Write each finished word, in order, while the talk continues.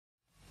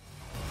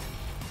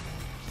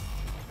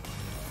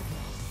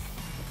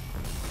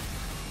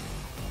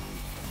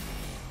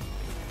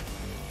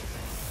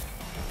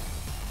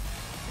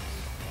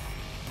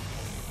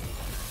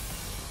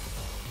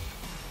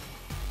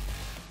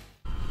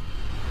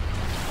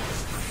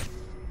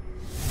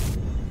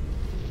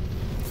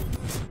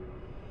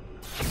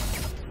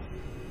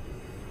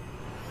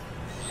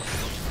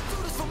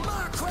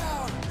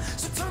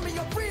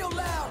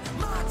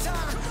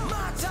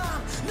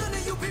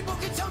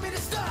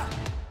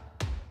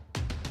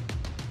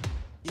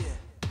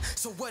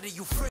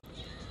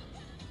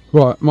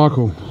Right,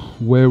 Michael,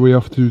 where are we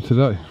off to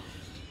today?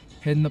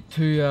 Heading up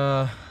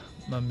to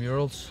my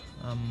murals.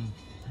 I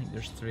think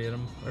there's 3 of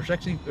them.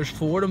 There's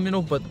 4 of them, you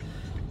know, but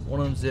one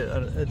of them's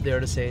the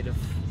other side of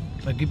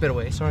a good bit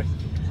away. Sorry.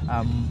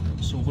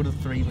 So we'll go to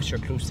 3 which are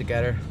close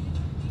together.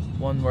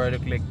 One where I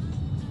look like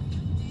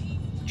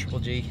Triple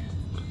G,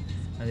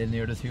 and then the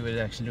other 2 would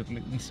actually look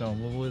like me. So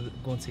we'll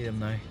go and see them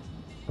now.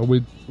 Are we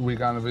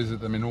going to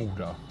visit them in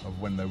order of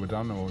when they were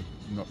done, or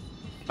not?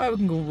 We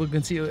can go. We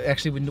can see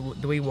actually when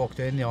the way we walk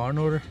down they are in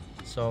order.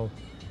 So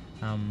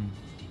we'll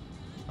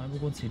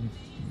go and see them.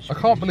 I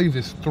can't believe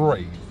there's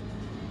 3.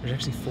 There's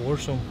actually 4.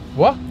 So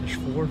what? There's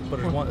 4,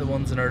 but there's the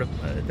ones in a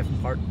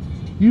different part.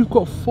 You've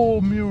got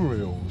 4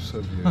 murals,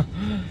 have you?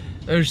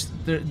 There's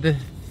the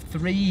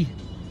 3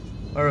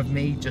 are of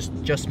me,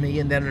 just me,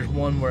 and then there's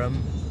one where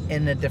I'm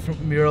in a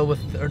different mural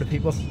with other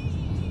people.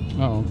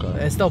 Oh,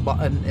 okay. It's still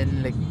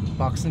in like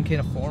boxing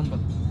kind of form, but.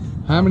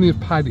 How many of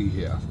Paddy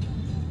here?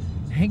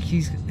 I think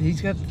he's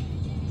got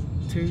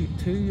 2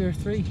 or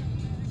 3.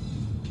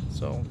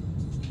 So.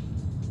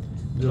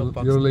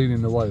 You're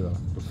leading the way though.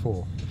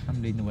 Before.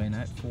 I'm leading the way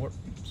now. 4.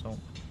 So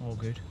all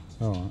good.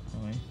 All right. All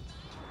right.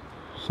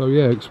 So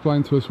yeah,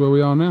 explain to us where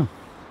we are now.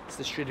 It's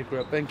the street I grew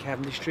up in,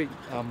 Cavendish Street.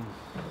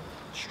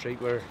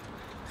 Street where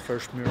the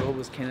first mural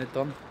was kind of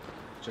done.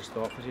 Just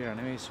off it here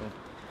anyway, so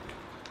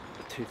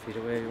 2 feet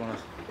away. You want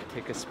to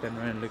take a spin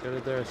around and look at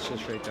it there. It's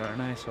just right there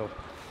now. So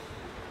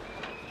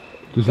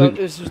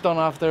this was done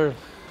after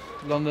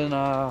London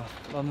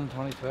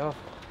 2012.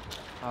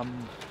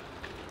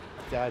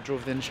 Yeah, I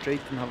drove down the street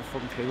and have a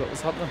fucking clue what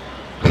was happening.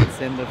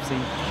 Then I've seen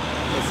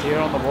it's here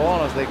on the wall,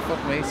 and I was like,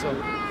 fuck me. So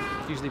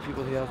usually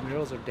people who have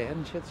murals are dead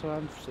and shit, so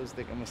I'm just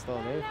like, I'm still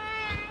alive.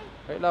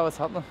 Right now, what's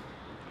happening?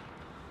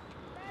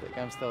 Like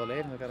I'm still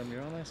alive and I've got a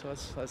mural now, so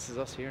this is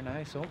us here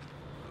now. So.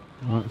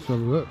 Right, let's have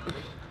a look.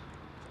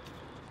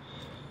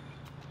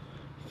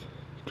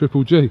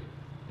 Triple G.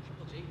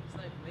 Triple G, it's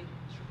not for me,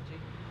 it's Triple G.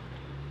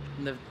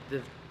 And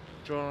they've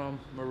drawn on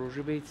my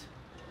rosary beads,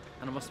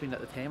 and it must have been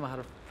at the time I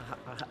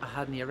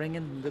had an earring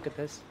in. Look at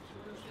this,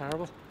 it's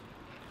terrible.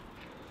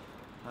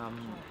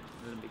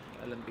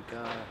 Olympic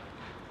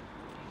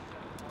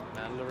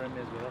medal around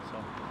me as well, so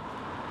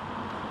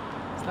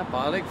it's not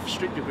bad. Like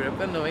street you grew up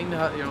in, knowing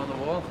that you're on the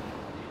wall.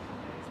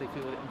 It's like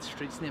people in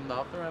streets named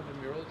after them, have a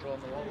mural drawn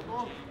on the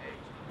wall.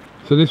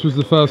 So this was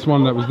the first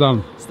one that was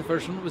done? It's the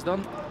first one that was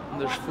done,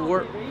 and there's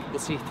 4. We'll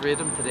see 3 of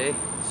them today.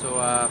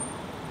 So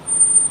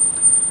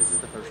this is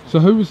the first one. So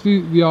who was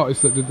the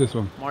artist that did this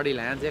one? Marty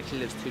Lands. He actually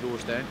lives 2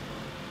 doors down.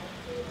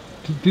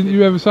 Didn't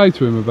you ever say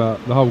to him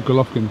about the whole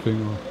Golovkin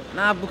thing? Or?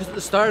 Nah, because at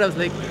the start I was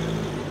like,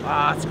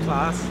 it's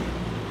class.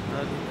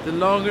 The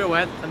longer it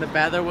went and the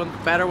better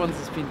ones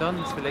has been done,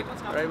 it's like,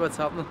 right, what's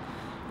happening?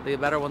 The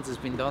better ones has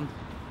been done.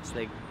 It's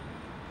like,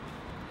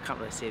 I can't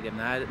really say them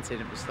now, I didn't say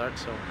them at the start,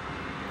 so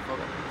fuck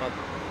it. But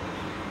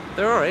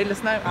they're alright.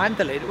 Listen, I'm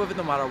delighted with it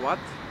no matter what.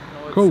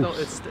 You know,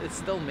 it's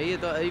still me,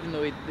 even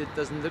though it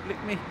doesn't look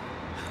like me.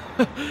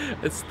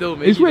 It's still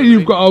me. It's where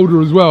you've got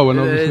older as well, and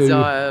obviously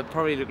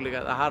probably look like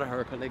I had a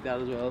haircut like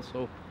that as well,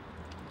 so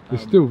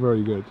it's still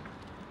very good.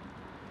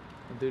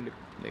 I do look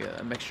like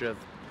a mixture of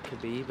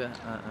Khabib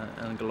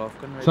and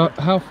Golovkin. Right so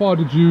there. How far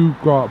did you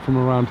grow up from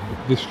around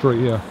this street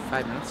here?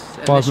 5 minutes.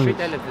 5 minutes. Street,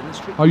 I lived in the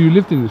street. Oh, you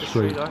lived in the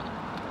street?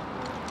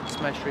 It's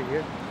my street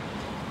here.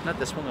 Not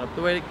this one up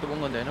the way, like the one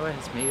going down the way.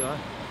 It's me,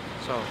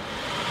 So,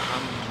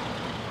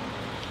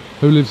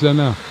 who lives there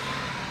now?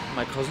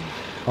 My cousin.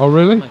 Oh,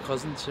 really? My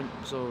cousin.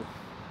 So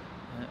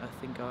I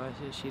think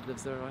she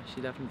lives there.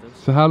 She definitely does.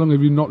 So how long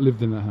have you not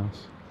lived in that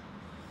house?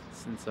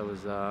 Since I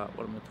was,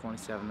 what am I,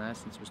 27 now?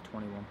 Since I was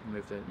 21, I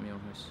moved out of my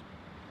own house.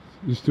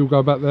 You still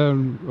go back there,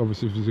 and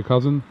obviously if it's your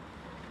cousin?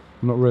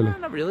 Not really? No,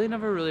 not really,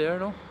 never really, I don't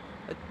know.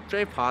 I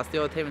drive past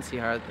the odd time and see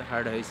how the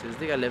house is. I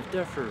think I lived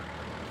there for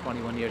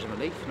 21 years of my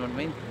life, you know what I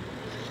mean?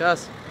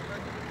 Just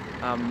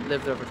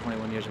lived there for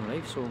 21 years of my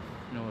life, so,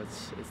 you know,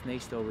 it's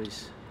nice to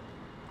always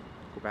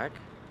go back.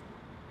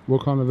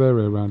 What kind of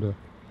area around here?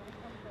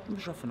 It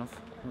was rough enough.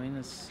 I mean,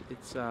 I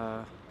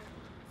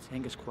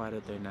think it's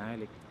quieted down now,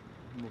 like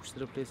most of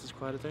the place is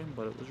quieted down,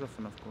 but it was rough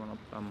enough growing up.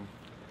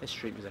 This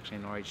street was actually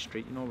an alright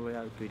street, you know, we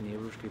had good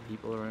neighbours, good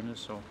people around us,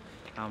 so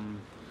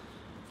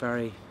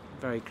very,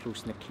 very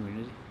close-knit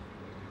community.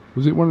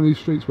 Was it one of these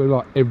streets where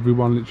like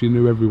everyone literally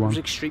knew everyone? It was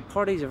like street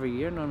parties every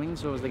year, you know what I mean?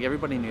 So it was like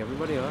everybody knew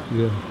everybody,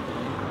 Yeah.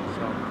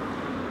 So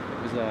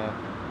it was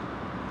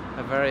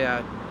a very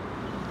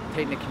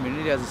tight-knit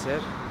community, as I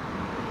said.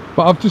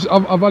 But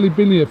I've only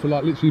been here for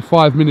like literally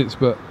 5 minutes,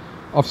 but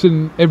I've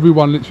seen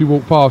everyone literally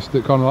walk past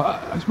that kind of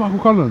like, it's Michael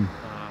Conlan.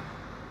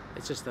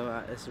 It's just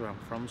this is where I'm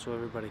from, so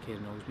everybody kind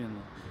of knows me, and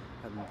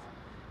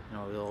you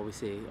know, they'll always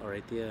say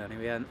alright to you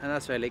anyway, and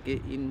that's why, like,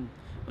 even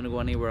when I go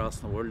anywhere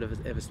else in the world,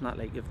 if it's not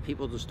like, if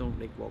people just don't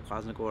like walk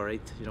past and go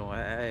alright, you know,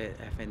 I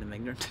find them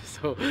ignorant.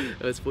 So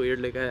it's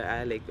weird. Like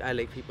I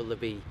like people to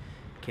be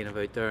kind of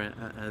out there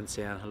and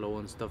saying hello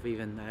and stuff.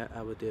 Even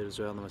I would do it as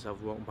well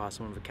myself, walking past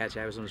someone, if I catch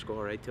eyes and just go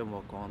alright to them,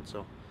 walk on.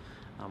 So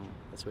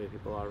that's the way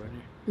people are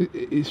around here.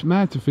 It's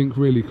mad to think,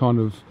 really, kind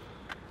of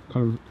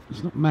kind of,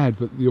 it's not mad,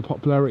 but your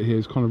popularity here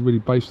is kind of really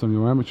based on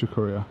your amateur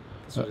career.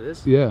 That's what it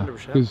is. Yeah,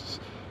 100%. because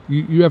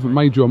you haven't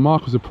made your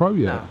mark as a pro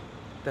yet. No,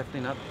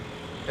 definitely not.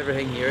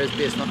 Everything here is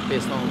based on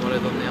what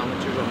I've done in the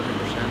amateurs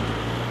 100%.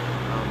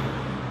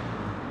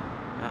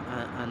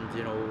 And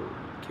you know,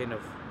 kind of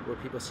where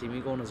people see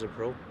me going as a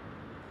pro.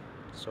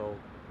 So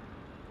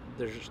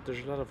there's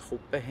a lot of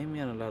hope behind me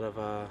and a lot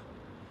of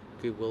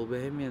goodwill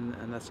behind me,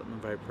 and that's something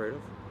I'm very proud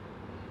of.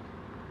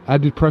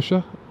 Added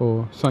pressure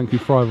or something you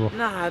thrive off?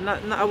 Nah,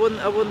 I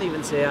wouldn't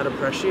even say added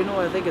pressure. You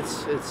know, I think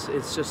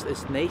it's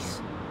just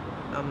nice.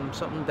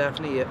 Something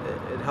definitely it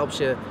helps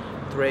you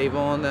thrive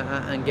on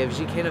and gives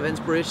you kind of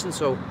inspiration.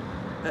 So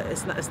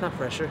it's not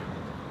pressure.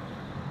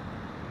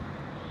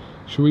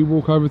 Should we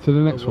walk over to the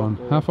next one?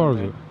 How far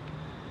is it?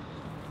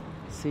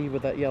 See where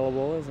that yellow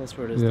wall is? That's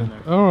where it is. Yeah. Down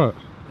there. All right.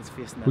 It's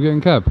facing that. We're getting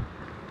cab.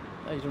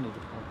 No, you don't need to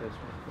come up.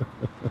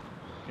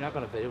 You're not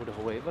going to video the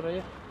whole way, but are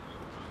you?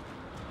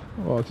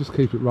 Oh, just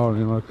keep it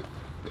rolling, like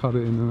cut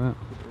it in and out.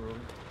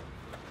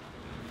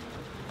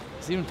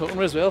 See what I'm talking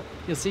about as well?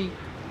 You'll see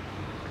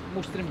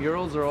most of the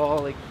murals are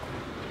all like,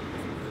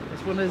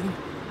 this one isn't.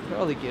 They're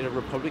all like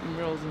Republican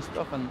murals and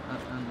stuff, and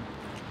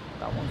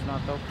that one's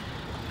not though.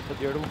 But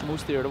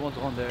most of the other ones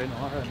on there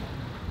are, and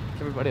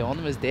everybody on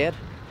them is dead.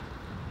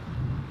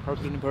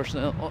 Hardly any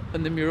person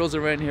in the murals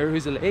around here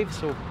who's alive,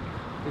 so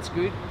it's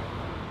good.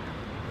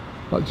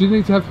 Like, do you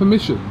need to have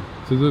permission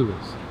to do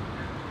this?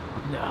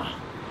 No.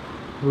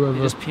 Whoever.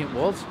 You just paint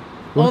walls.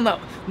 What? On that,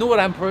 know what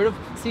I'm proud of?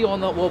 See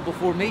on that wall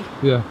before me?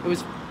 Yeah. It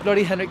was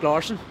bloody Henrik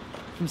Larsson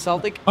from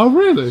Celtic. Oh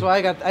really? So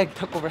I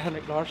took over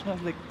Henrik Larsson. I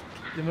was like,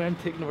 the man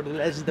taking over the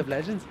legend of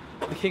legends,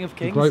 the king of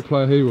kings. A great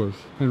player he was,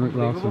 Henrik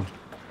Larsson.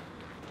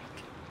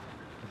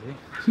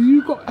 So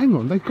you got, hang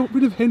on, they got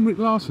rid of Henrik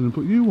Larsson and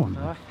put you on.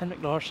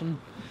 Henrik Larsson,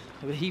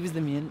 he was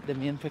the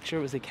main picture.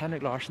 It was like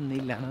Henrik Larsson,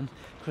 Neil Lennon,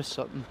 Chris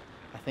Sutton.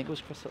 I think it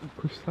was Chris Sutton.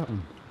 Chris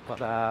Sutton.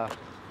 But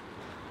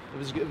it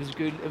was good.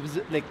 It was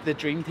like the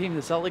dream team,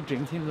 the Celtic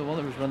dream team, the one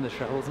that was running the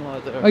shells and all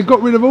that. They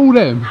got rid of all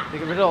them. They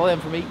got rid of all them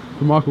for me.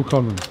 For Michael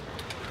Conlan.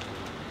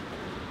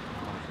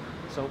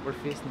 So we're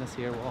facing this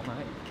here wall now.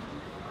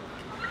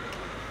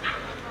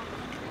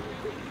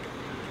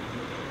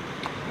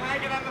 Can I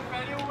get on the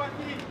video with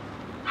you?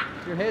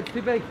 Your head's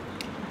too big.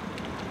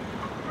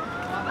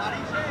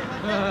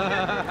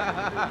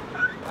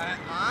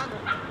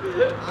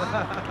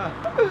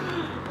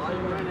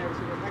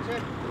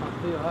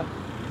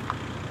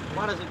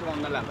 What is it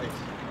on the Olympics?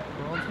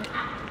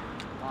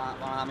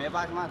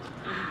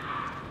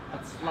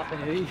 That's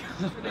slapping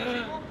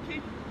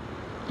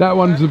That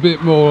one's a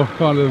bit more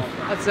kind of.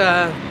 That's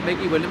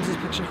Mickey Williams'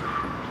 picture,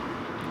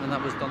 and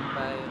that was done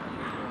by.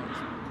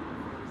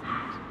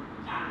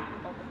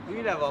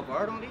 You live up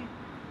there, don't you?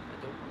 I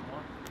don't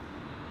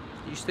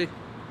know. Used to.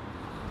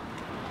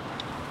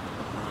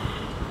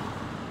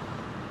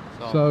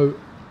 So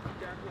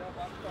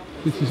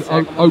this is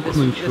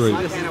Oakman Street.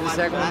 This is the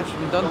second one which has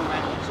been done.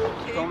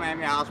 Don't make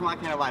me ask what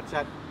kind of watch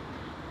that.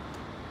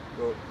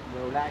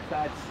 Relax,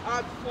 that's.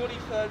 At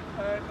 43rd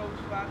pound, no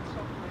fat,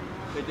 something.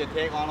 Did you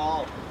take on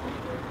all?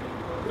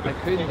 I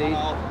could indeed.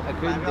 I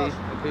could indeed.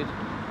 I could.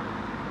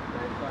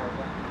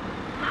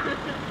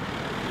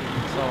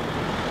 So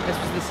this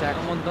was the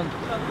second one done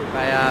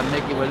by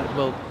Mickey Williams.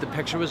 Well, the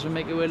picture was from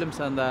Mickey Williams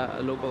and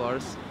a local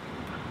artist.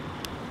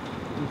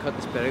 Didn't cut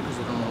this better because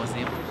I don't know his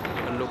name.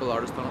 But a local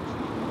artist on it.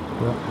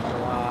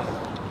 Yeah.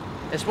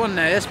 This one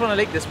I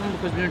like this one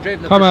because when you're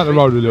driving up Come the out the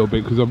street, road a little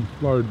bit because I'm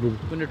worried.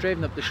 when you're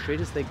driving up the street,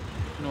 it's like,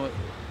 you know,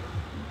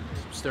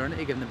 staring at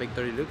you, giving the big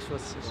dirty looks. So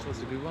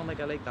it's a good one. Like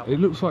I like that one. It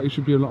looks like it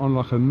should be on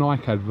like a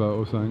Nike advert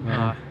or something.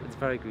 It's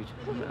very good.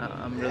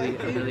 I'm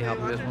really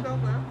happy with this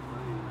one.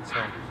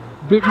 So.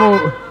 Bit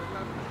more.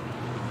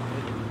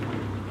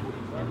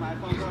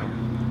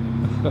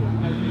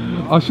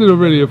 I should have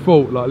really have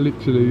thought, like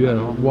literally, yeah.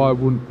 Why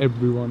wouldn't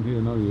everyone here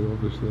know you?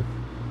 Obviously.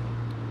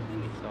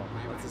 So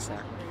that's the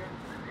second.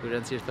 We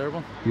didn't see a third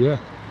one. Yeah.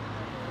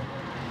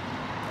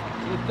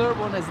 The third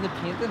one isn't a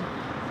painting.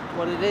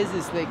 What it is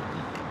like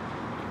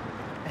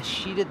a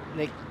sheeted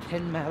like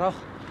tin metal,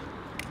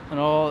 and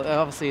all.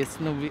 Obviously, it's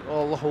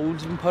all the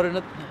holes been put in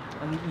it,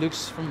 and it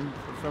looks from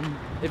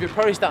if you're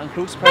probably standing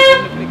close, probably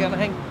wouldn't look like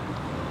anything.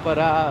 But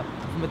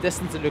from a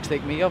distance, it looks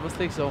like me,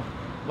 obviously. So,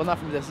 well, not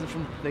from a distance,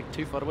 from like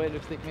 2 foot away, it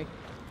looks like me.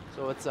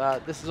 So it's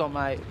this is on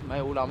my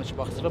old amateur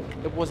box club.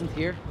 It wasn't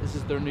here. This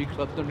is their new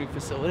club, their new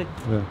facility,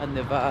 and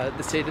they've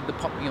decided to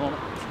put me on it.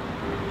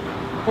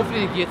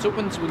 Hopefully the gates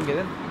open so we can get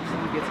in.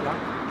 The gates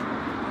locked.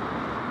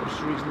 For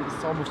some reason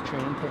it's almost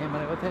training time.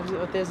 And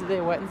what day is the day?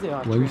 Wednesday.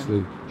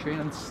 Wednesday.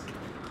 Training's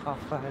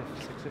 5:30,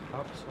 6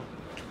 o'clock. So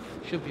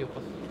should be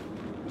open.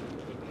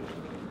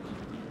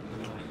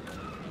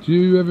 Do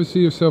you ever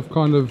see yourself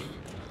kind of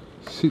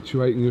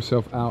situating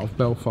yourself out of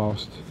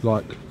Belfast,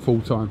 like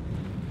full time?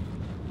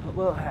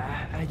 Well,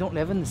 I don't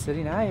live in the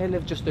city now. I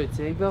live just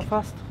outside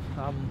Belfast.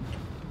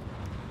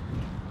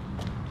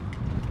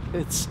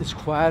 It's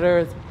quieter.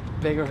 It's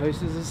bigger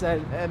houses.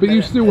 But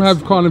you still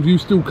have kind of, you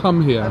still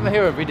come here. I'm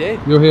here every day.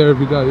 You're here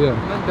every day, yeah.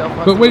 I'm in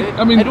Belfast. But wait, every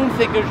day. I mean, I don't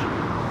think there's.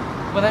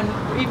 But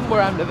even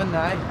where I'm living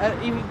now,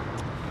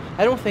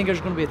 I don't think there's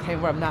going to be a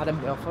time where I'm not in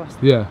Belfast.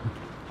 Yeah.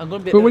 I'm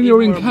going to be. But when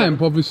you're in even where I'm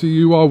camp, obviously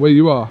you are where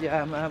you are. living.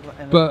 Yeah,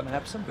 I'm But- in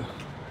Epsom,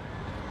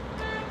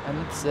 and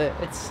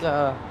it's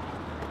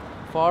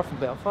far from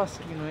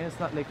Belfast. You know, it's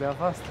not like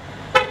Belfast.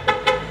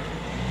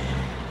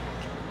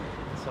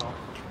 So.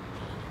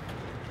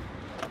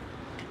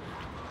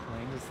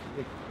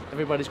 Like,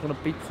 everybody's going to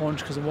beat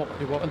punch because they're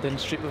walking down the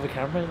street with a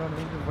camera. You know what I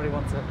mean? Everybody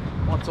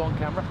wants on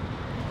camera.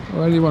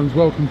 Well, anyone's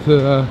welcome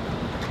to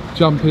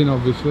jump in,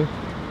 obviously.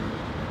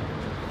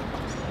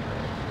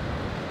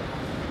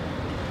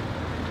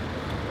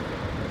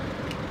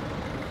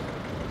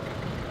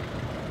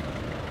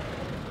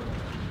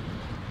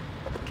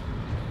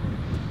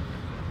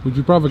 Would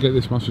your brother get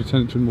this much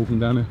attention walking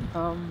down here?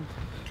 I'm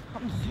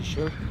not too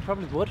sure.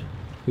 Probably would.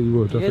 He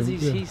would, I He is.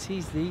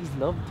 think. He's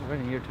loved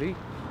around here too.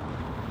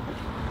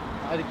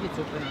 I think it's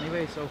open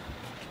anyway, so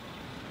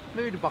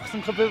maybe the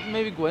boxing club will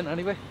maybe go in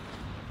anyway.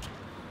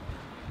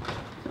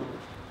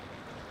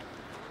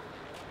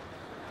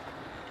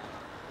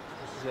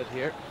 This is it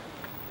here.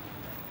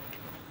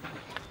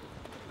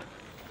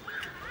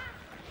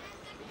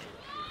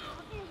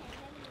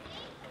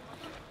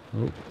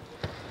 Oh.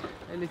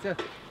 Hey Lisa.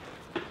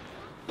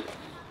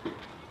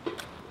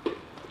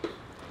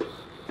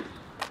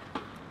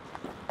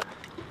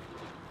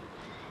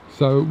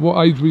 So,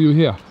 what age were you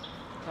here?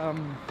 I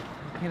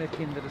kind of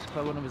came to this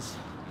club when I was.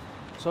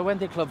 So I went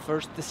to the club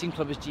first. The same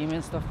club as Jamie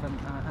and stuff, and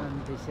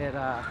they said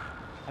I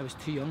was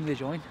too young to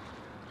join.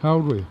 How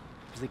old were you?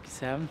 I was like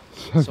 7.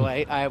 So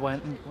I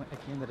went and I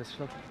came to this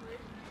club.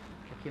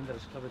 I came to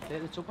this club.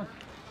 It's open.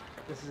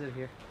 This is it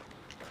here.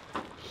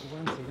 Go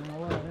and see them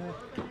all anyway.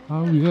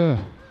 Oh yeah.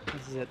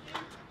 This is it.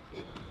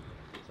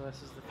 So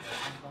this is the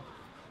club.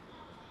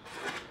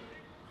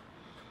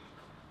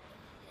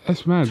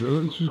 That's mad.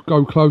 Let's just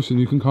go close and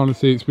you can kind of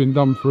see it's been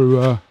done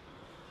through. Oh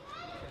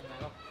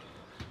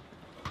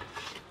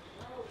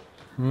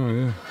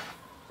yeah.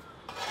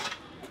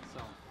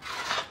 So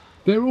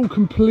They're all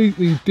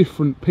completely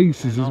different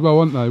pieces as well,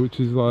 aren't they? Which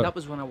is like. that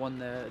was when I won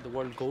the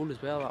world gold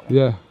as well. That one.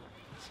 Yeah.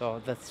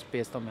 So that's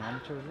based on my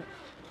amateur, is it?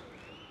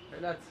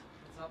 Hey lads,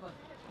 what's happening?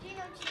 Do you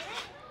know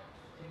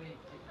Jimmy?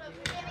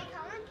 Jimmy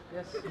Conlan?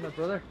 Yes, my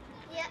brother.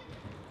 Yeah.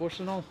 Of course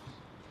I know.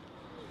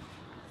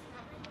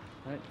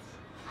 Right.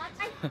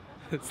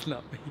 It's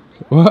not me.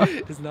 What?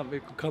 It's not me.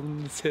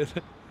 Conlan said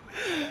it.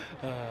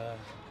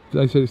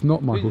 They said it's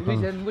not Michael Who's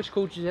Conlan. in? Which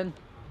coach is in?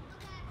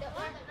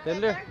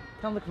 Diddler.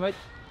 Tell him to come out.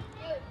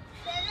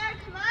 Diddler,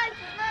 come on,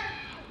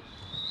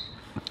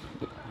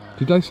 Diddler.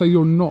 Did they say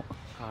you're not?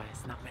 Oh,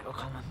 it's not Michael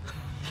Conlan.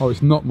 Oh,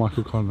 it's not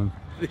Michael Conlan.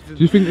 Do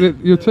you think that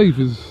your teeth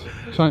is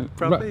changed?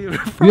 Probably.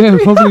 Yeah,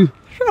 probably.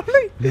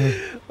 Probably. Yeah.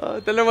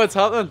 Diddler, what's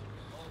happening?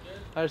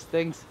 There's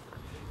things.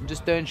 I'm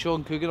just down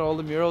showing Coogan all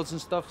the murals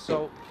and stuff,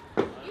 so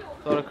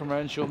thought I'd come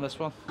around and show him this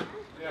one.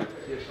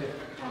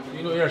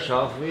 You know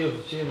yourself, we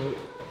have seen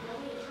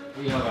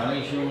we have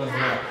any show with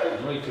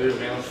only 2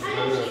 minutes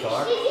before the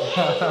start.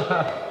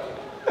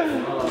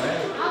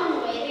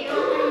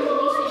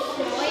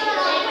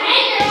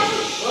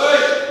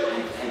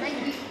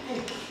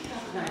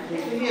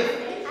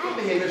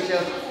 Behave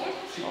yourself.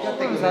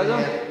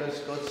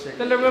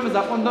 Diddler, when was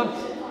that one done?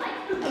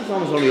 This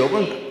one was only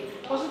open.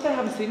 Was it? I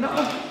haven't seen that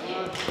one.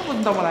 That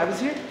wasn't done when I was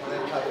here.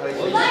 Yeah,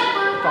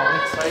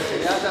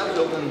 that was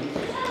open.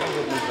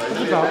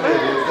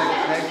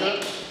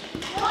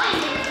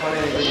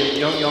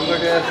 Younger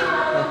days.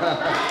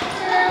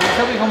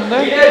 Tell me coming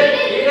down.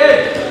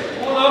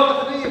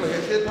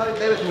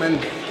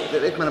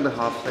 They come in about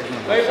half 6.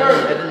 I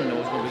didn't know it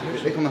was going to be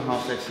here. They come in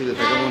half 6, see the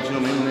bigger ones, you know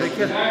what I mean? They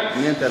kid.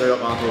 Me and Dad are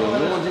up after the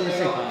little ones, you see,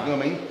 you know what I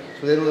mean?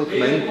 So they don't come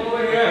in, you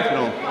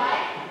know.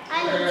 I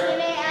know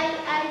Jimmy,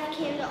 I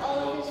came to all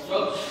of his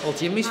fights. All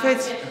Jimmy's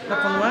fights? Not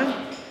on the way?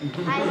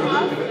 I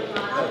love.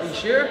 Are you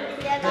sure?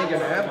 Yeah, I think I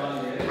have.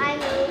 I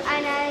know,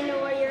 and I know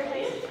where your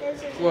house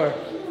is. Where?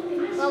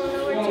 Well, no,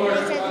 where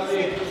Jimmy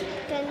said it's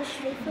down the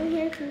street from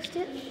here, close to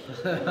it.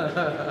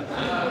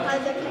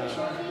 Has a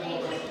picture of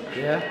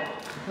you. Yeah.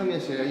 Tell me, you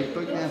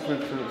booked them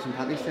for some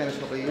Paddy's tennis a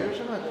couple of years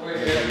or what?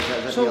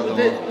 So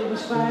it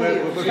was 5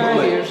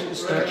 years at the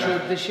start. So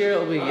this year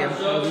it'll be again.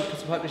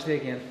 It's Patrick's Day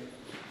again.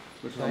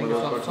 Which I think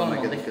it's on a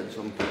Monday. Get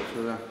some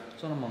picture there.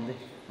 It's on a Monday.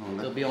 On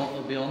It'll be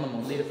on the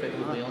Monday. The fight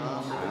will be on the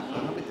Monday.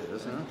 I'm happy to do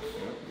this, huh?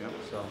 Yep.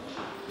 So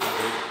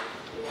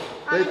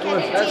I'm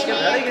getting let's Jimmy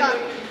get a ready. cup.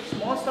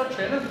 Come on, start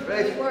training.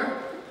 Right.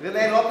 You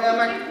line up there,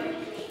 Mike.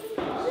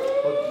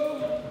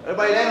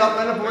 Everybody line up,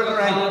 line up, we're going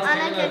around. And I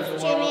give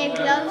Jimmy a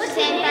glove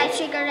saying that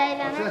she got right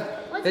on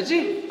it. Did you?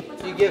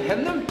 You give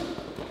him them?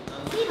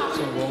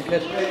 So wrong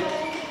kid.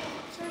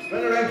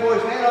 Run around,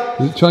 boys, line up.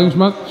 Has it changed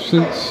much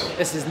since?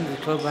 This isn't the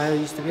club I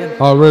used to be in.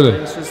 Oh, really?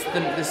 This is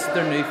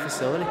their new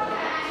facility,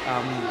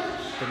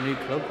 the new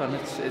club, and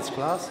it's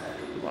class.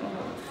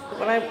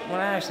 When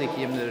I actually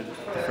came to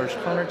the first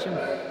Connor gym,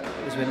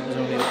 it was when it was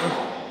only open,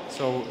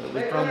 so it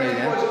was brand new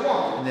then.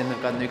 And then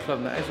they've got a new club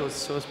now,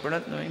 so it's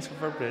brilliant. I mean, so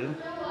far brilliant.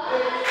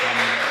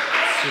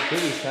 It's a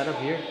pretty setup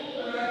here.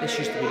 this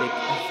used to be like,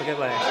 I forget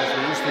what it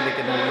used to be like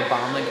an old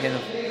abandoned kind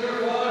of,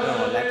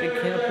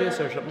 electric kind of place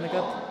or something like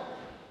that.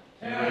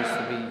 And we used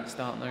to be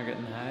standing there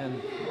getting high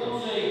and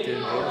doing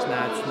drugs.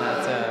 Now it's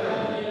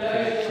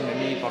a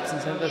community boxing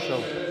centre, so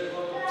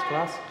it's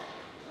class.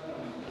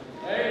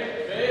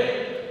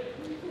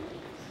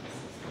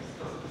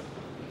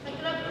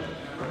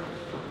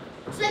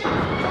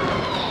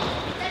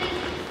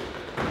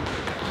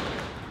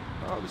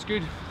 Oh, it was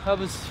good.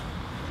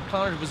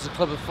 Clonard was a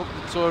club of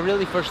football, so I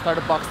really first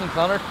started boxing in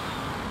Clonard,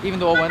 even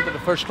though I went to the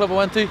first club I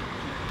went to,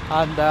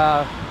 and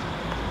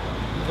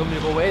told me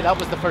to go away. That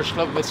was the first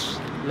club which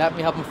let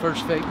me have my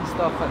first fight and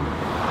stuff, and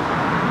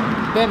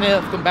then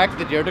I've come back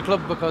to the other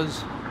club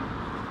because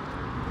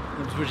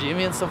it was where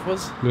Jamie and stuff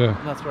was, Yeah.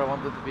 and that's where I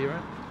wanted to be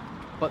around.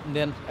 But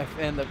then I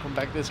ended up coming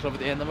back to this club at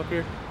the end of my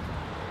career,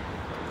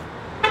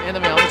 end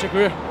of my amateur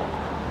career.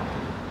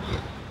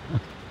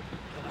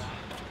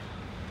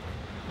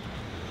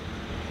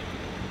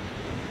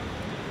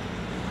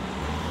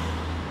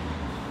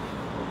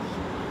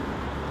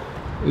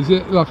 Is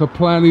it like a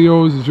plan of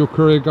yours as your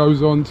career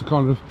goes on to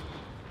kind of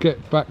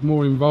get back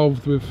more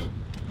involved with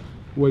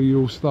where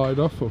you all started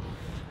off? Or?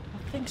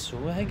 I think so.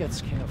 I think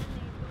it's kind of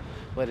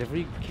what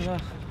every kind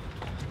of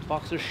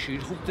boxer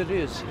should hope to do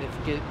is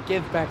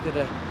give back to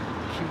the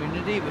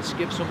community, which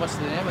gives so much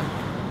to them,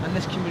 and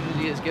this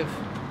community has given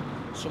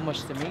so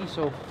much to me.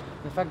 So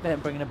the fact that I'm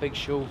bringing a big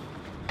show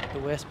to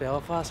West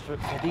Belfast for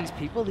these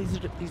people, these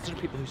are the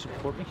people who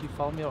support me, who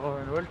follow me all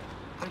around the world.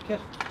 Right, kid?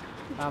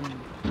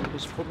 Who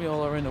support me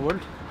all around the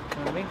world. You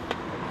know what I mean?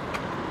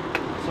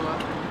 So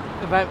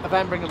if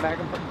I'm bringing back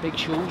and putting big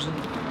shows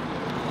and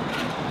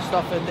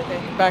stuff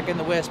back in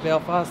the West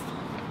Belfast,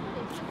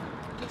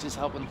 it's just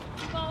helping,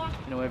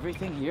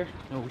 everything here,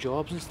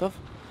 jobs and stuff.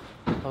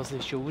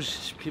 Obviously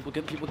shows, people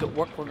get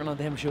work working on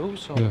them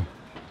shows. So yeah.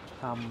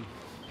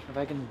 If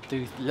I can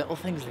do little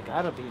things like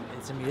that,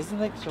 it's amazing.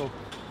 Like, so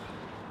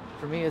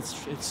for me,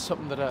 it's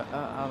something that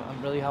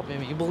I'm really happy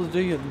I'm able to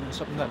do, and it's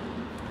something that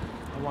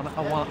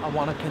I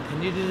want to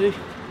continue to do.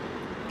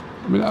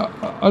 I mean,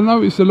 I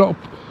notice a lot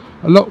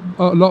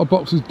of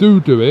boxers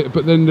do it,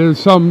 but then there's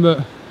some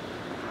that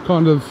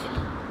kind of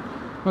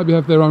maybe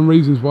have their own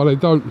reasons why they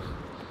don't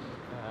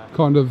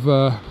kind of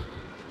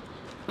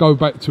go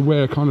back to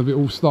where kind of it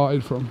all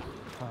started from.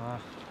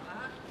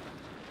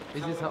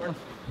 Is this happening?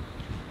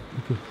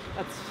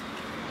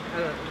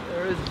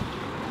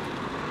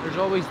 There's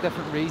always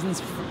different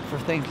reasons for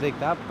things like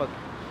that, but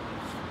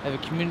if a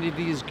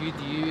community is good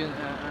to you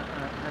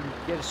and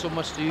gives so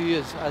much to you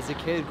as a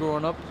kid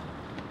growing up,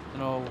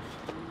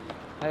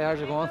 hey,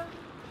 how's it going?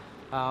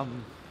 How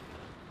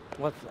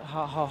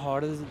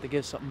hard is it to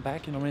give something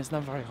back? I mean, it's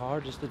not very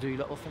hard just to do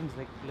little things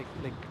like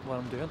what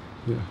I'm doing.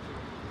 Yeah.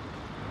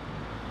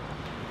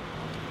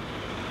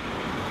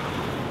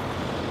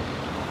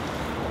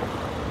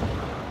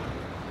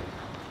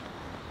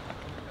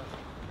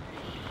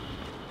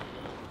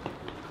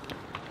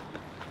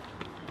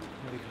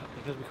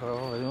 Gotta be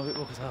careful if I don't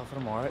people because half of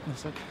them are out in a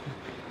sec.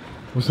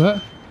 What's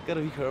that?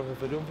 Gotta be careful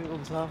if I don't people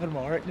because half of them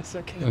are out in a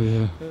sec. Oh,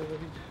 yeah.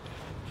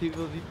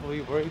 People will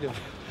be worried if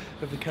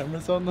the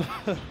camera's on them.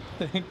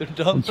 They think they're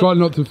done. I'm trying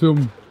not to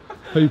film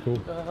people.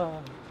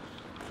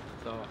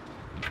 So,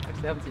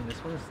 actually I haven't seen this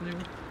one, it's new.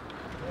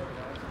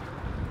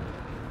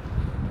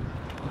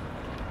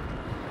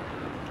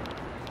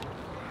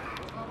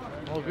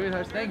 All good,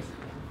 how's things?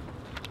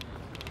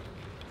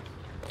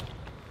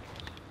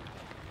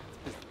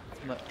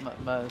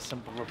 My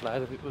simple reply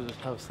to people is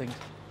how's things.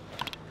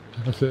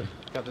 That's it.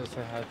 Got to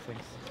say how's things.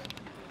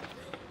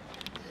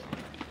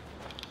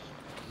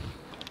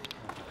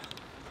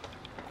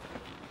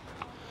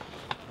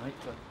 Right,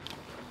 but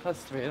that's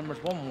three of them.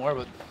 There's one more,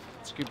 but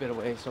it's a good bit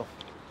away, so.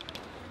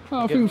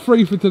 I think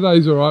 3 for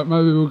today's alright.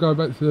 Maybe we'll go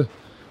back to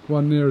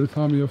one nearer the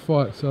time of your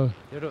fight. So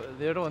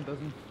the other one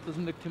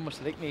doesn't look too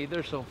much like me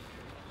either, so.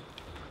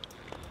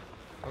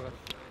 Okay.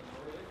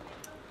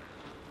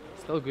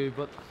 Still good,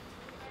 but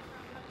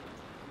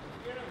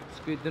it's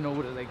good to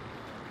know that like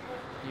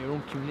your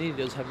own community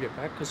does have your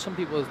back, because some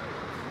people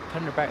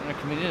turn their back on their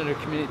community and their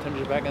community turns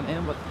their back on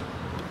them, but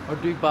or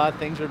do bad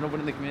things or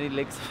nobody in the community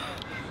likes.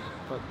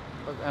 But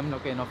I'm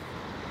lucky enough.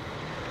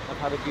 I've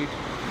had a good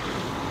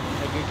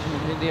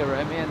community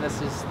around me, and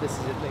this is it.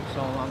 Like,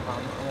 so I'm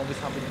always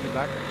happy to be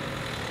back.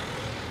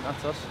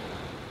 That's us.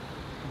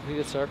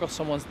 Completed circle.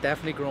 Someone's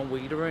definitely growing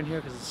weed around here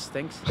because it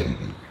stinks.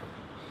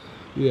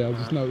 yeah, I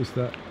just noticed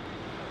that.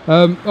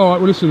 Alright, well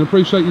listen,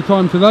 appreciate your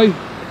time today.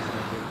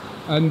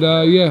 And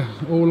yeah,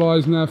 all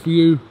eyes now for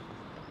you.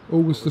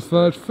 August the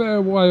 3rd,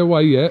 fair way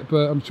away yet,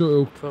 but I'm sure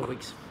it'll... 12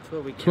 weeks.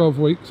 12 weeks. 12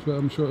 weeks, but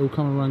I'm sure it'll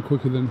come around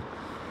quicker than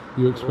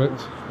you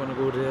expect. I'm going to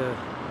go to the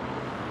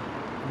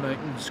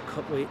mountains,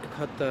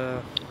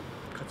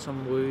 cut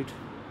some wood,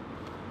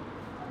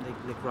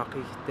 like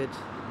Rocky did.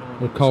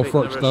 Or Carl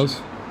Frotch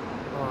does.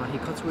 Oh, he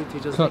cuts wood, he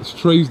just Cuts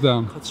trees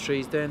down. Cuts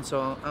trees down,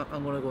 so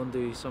I'm going to go and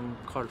do some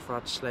Carl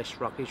Frotch /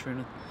 Rocky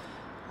training.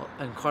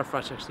 And Carl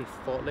Frotch actually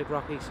fought like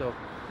Rocky, so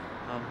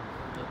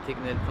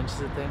taking the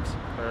punches at things,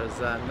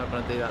 whereas I'm not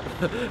going to do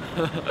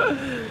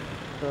that.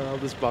 I'll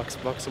just box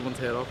someone's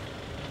head off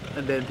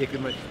and then take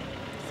them out.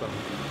 So.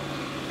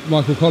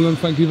 Michael Conlan,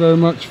 thank you very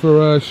much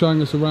for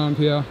showing us around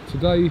here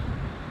today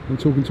and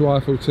talking to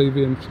IFL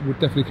TV, and we'll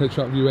definitely catch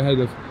up with you ahead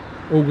of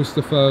August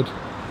the 3rd.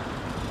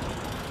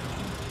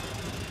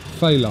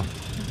 Failure.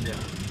 Yeah,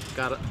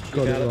 got it.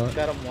 Got it right.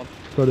 Got him one.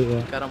 Got it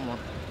right. Got him one.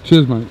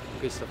 Cheers, mate.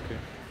 Good stuff,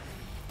 Kieran.